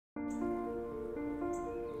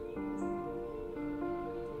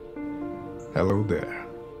Hello there.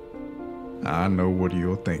 I know what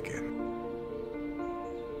you're thinking.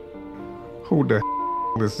 Who the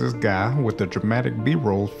is this guy with the dramatic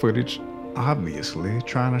B-roll footage obviously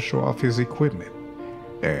trying to show off his equipment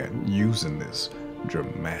and using this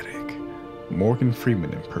dramatic Morgan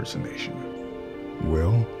Freeman impersonation?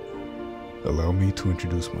 Well, allow me to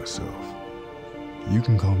introduce myself. You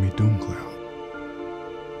can call me Doomcloud.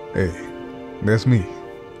 Hey, that's me.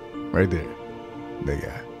 Right there. That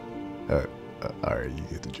guy. Alright, you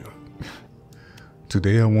get the joke.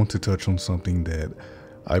 Today I want to touch on something that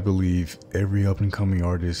I believe every up-and-coming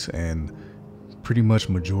artist and pretty much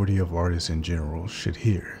majority of artists in general should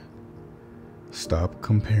hear. Stop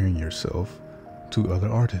comparing yourself to other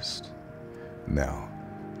artists. Now,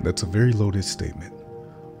 that's a very loaded statement.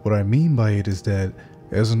 What I mean by it is that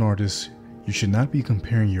as an artist, you should not be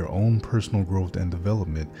comparing your own personal growth and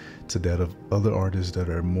development to that of other artists that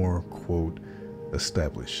are more, quote,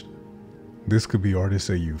 established. This could be artists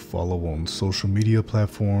that you follow on social media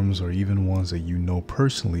platforms or even ones that you know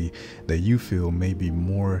personally that you feel may be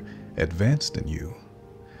more advanced than you.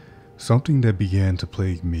 Something that began to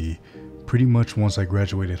plague me pretty much once I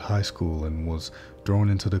graduated high school and was thrown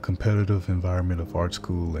into the competitive environment of art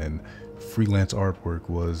school and freelance artwork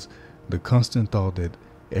was the constant thought that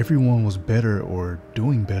everyone was better or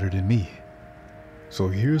doing better than me. So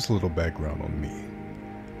here's a little background on me.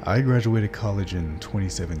 I graduated college in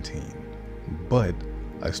 2017, but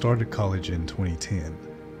I started college in 2010.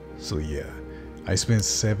 So yeah, I spent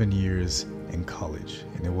 7 years in college,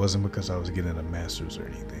 and it wasn't because I was getting a master's or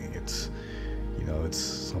anything. It's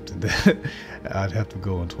something that I'd have to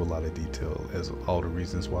go into a lot of detail as all the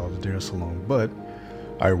reasons why I was there so long, but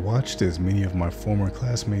I watched as many of my former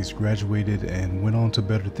classmates graduated and went on to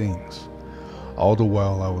better things. All the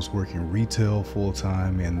while I was working retail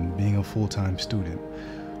full-time and being a full-time student,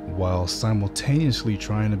 while simultaneously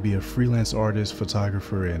trying to be a freelance artist,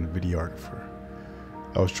 photographer, and videographer.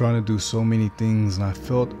 I was trying to do so many things and I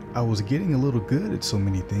felt I was getting a little good at so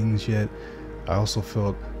many things, yet I also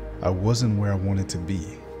felt I wasn't where I wanted to be.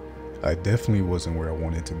 I definitely wasn't where I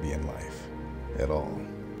wanted to be in life, at all.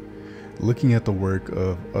 Looking at the work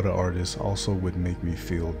of other artists also would make me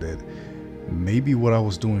feel that maybe what I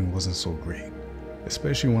was doing wasn't so great.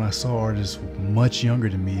 Especially when I saw artists much younger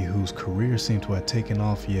than me whose careers seemed to have taken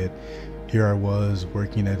off, yet here I was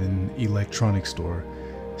working at an electronics store,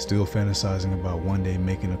 still fantasizing about one day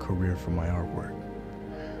making a career from my artwork.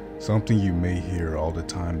 Something you may hear all the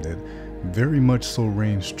time that very much so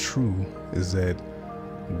reigns true is that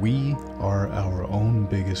we are our own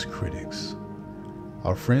biggest critics.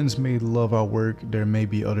 Our friends may love our work, there may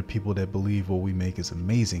be other people that believe what we make is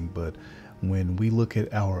amazing, but when we look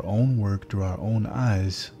at our own work through our own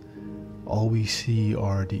eyes, all we see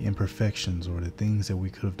are the imperfections or the things that we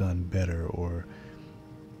could have done better, or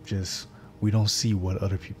just we don't see what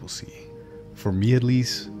other people see. For me at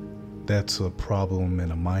least, that's a problem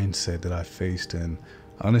and a mindset that I faced, and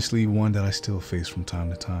honestly one that I still face from time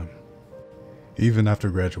to time. Even after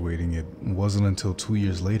graduating, it wasn't until 2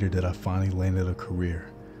 years later that I finally landed a career.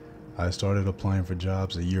 I started applying for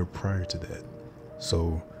jobs a year prior to that.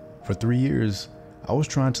 So for 3 years, I was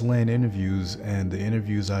trying to land interviews, and the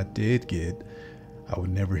interviews I did get, I would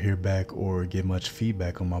never hear back or get much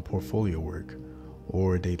feedback on my portfolio work.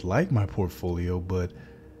 Or they'd like my portfolio, but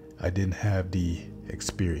I didn't have the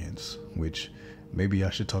experience, which maybe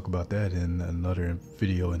I should talk about that in another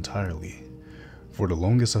video entirely. For the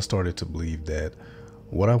longest, I started to believe that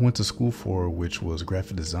what I went to school for, which was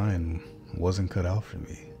graphic design, wasn't cut out for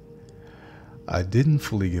me. I didn't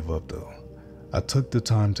fully give up though. I took the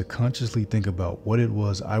time to consciously think about what it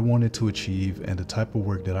was I wanted to achieve and the type of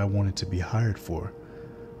work that I wanted to be hired for.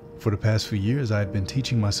 For the past few years, I had been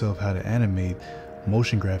teaching myself how to animate,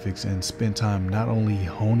 motion graphics, and spent time not only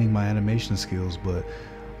honing my animation skills, but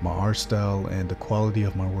my art style and the quality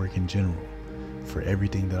of my work in general for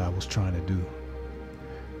everything that I was trying to do.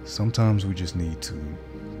 Sometimes we just need to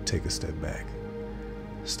take a step back.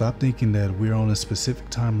 Stop thinking that we're on a specific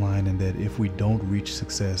timeline and that if we don't reach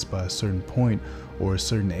success by a certain point or a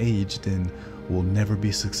certain age, then we'll never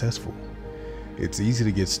be successful. It's easy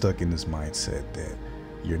to get stuck in this mindset that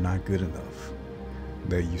you're not good enough,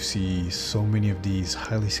 that you see so many of these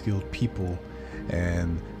highly skilled people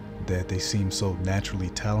and that they seem so naturally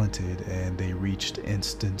talented and they reached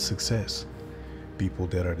instant success. People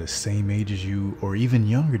that are the same age as you or even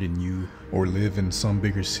younger than you, or live in some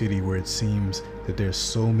bigger city where it seems that there's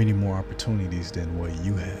so many more opportunities than what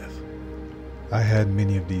you have. I had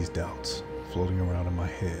many of these doubts floating around in my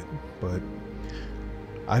head, but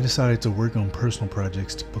I decided to work on personal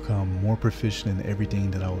projects to become more proficient in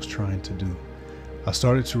everything that I was trying to do. I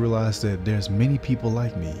started to realize that there's many people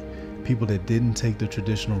like me, people that didn't take the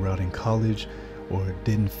traditional route in college or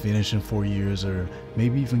didn't finish in 4 years or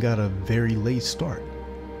maybe even got a very late start.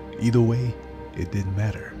 Either way, it didn't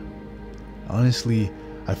matter. Honestly,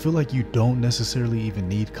 I feel like you don't necessarily even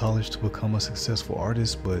need college to become a successful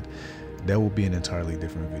artist, but that will be an entirely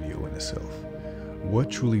different video in itself.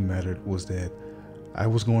 What truly mattered was that I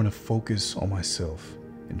was going to focus on myself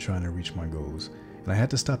and trying to reach my goals. And I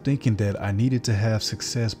had to stop thinking that I needed to have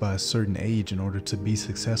success by a certain age in order to be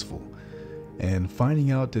successful. And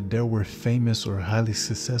finding out that there were famous or highly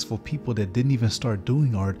successful people that didn't even start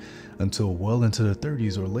doing art until well into their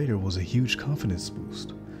 30s or later was a huge confidence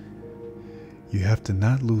boost. You have to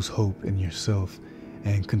not lose hope in yourself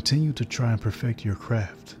and continue to try and perfect your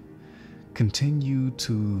craft. Continue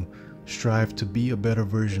to strive to be a better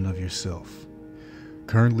version of yourself.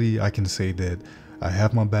 Currently, I can say that I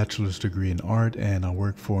have my bachelor's degree in art and I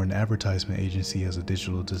work for an advertisement agency as a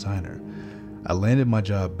digital designer. I landed my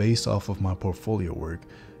job based off of my portfolio work,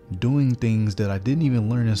 doing things that I didn't even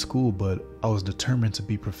learn in school, but I was determined to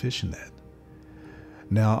be proficient at.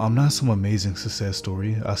 Now, I'm not some amazing success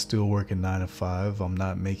story. I still work a 9 to 5. I'm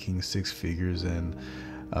not making 6 figures and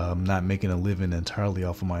I'm not making a living entirely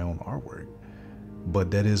off of my own artwork.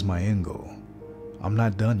 But that is my end goal. I'm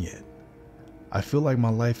not done yet. I feel like my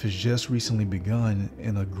life has just recently begun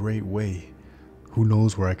in a great way. Who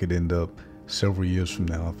knows where I could end up several years from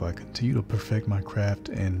now if I continue to perfect my craft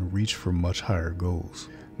and reach for much higher goals.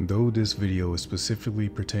 Though this video is specifically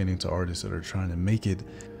pertaining to artists that are trying to make it,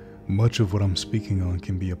 much of what I'm speaking on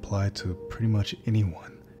can be applied to pretty much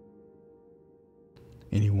anyone.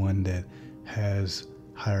 Anyone that has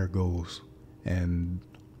higher goals and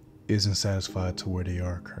isn't satisfied to where they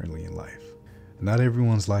are currently in life. Not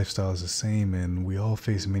everyone's lifestyle is the same and we all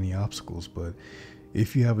face many obstacles, but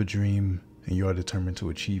if you have a dream and you are determined to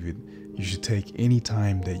achieve it, you should take any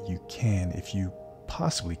time that you can, if you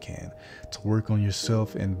possibly can, to work on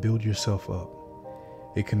yourself and build yourself up.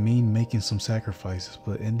 It can mean making some sacrifices,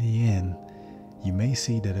 but in the end, you may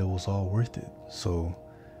see that it was all worth it. So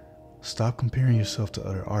stop comparing yourself to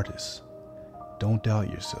other artists. Don't doubt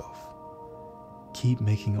yourself. Keep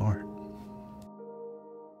making art.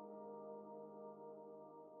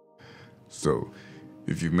 So,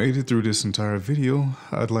 if you made it through this entire video,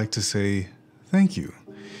 I'd like to say thank you.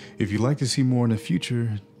 If you'd like to see more in the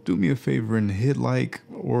future, do me a favor and hit like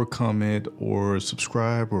or comment or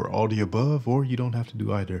subscribe or all the above, or you don't have to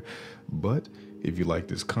do either. But if you like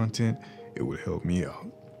this content, it would help me out.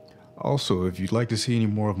 Also, if you'd like to see any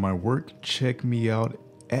more of my work, check me out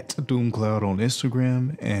at Doomcloud on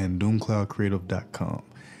Instagram and doomcloudcreative.com.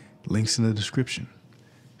 Links in the description.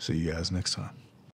 See you guys next time.